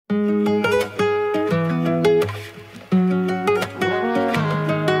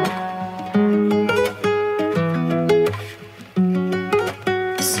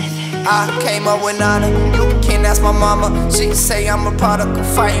I came up with honor. You can't ask my mama. She say I'm a product of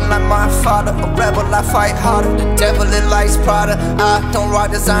fighting like my father. A rebel, I fight harder. The devil in life's Prada. I don't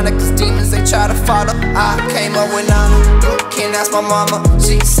rock designer cause demons they try to follow. I came up with honor. You can't ask my mama.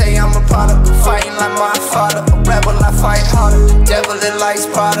 She say I'm a product of fighting like my father. A rebel, I fight harder. The devil in life's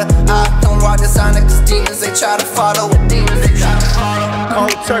Prada. I don't rock designer cause demons they try to follow. Demons they try to follow.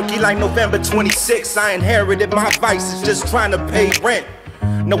 Cold turkey like November 26th. I inherited my vices, just trying to pay rent.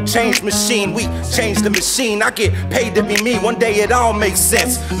 No change machine, we change the machine. I get paid to be me, one day it all makes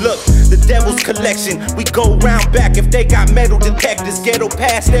sense. Look, the devil's collection, we go round back. If they got metal detectors, ghetto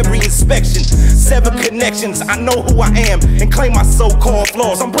past every inspection. 7 connections, I know who I am, and claim my so-called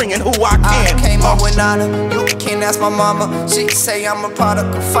flaws, I'm bringing who I can. I came up with honor, you can't ask my mama. She say I'm a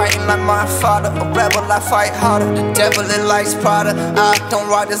product of fighting like my father. A rebel, I fight harder, the devil in life's Prada. I don't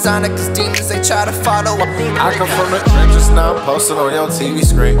rock designer cause demons they try to follow. I come from the trenches, now I'm posted on your TV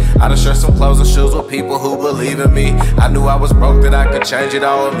screen. I done shared some clothes and shoes with people who believe in me. I knew I was broke, that I could change it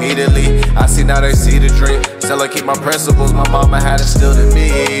all immediately. I see now they see the dream. Still I keep my principles, my mama had instilled in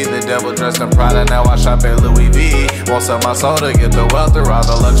me. The devil dressed in Prada, now I shop at Louis V. Won't sell my soul to get the wealth or all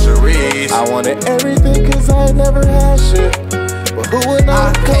the luxuries. I wanted everything cause I never had shit. But who would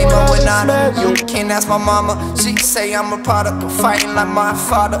I came up with honor. You can't ask my mama. She say I'm a product of fighting like my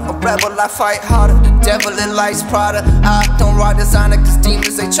father. A rebel, I fight harder. The devil in life's Prada. I don't rock designer cause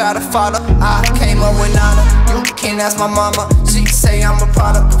demons they try to follow. I came up with honor. You can't ask my mama. She say I'm a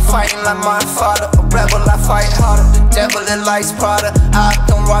product of fighting like my father. A rebel, I fight harder. The devil in life's Prada. I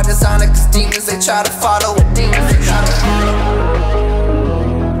don't rock designer cause demons they try to follow. Demons they try to follow.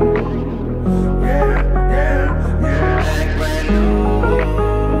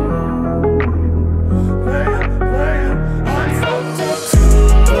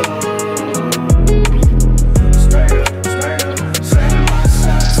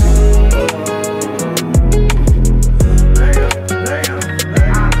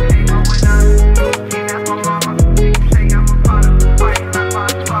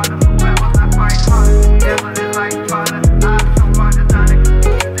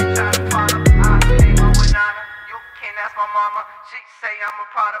 She say I'm a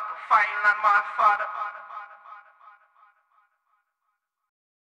product of fighting like my father.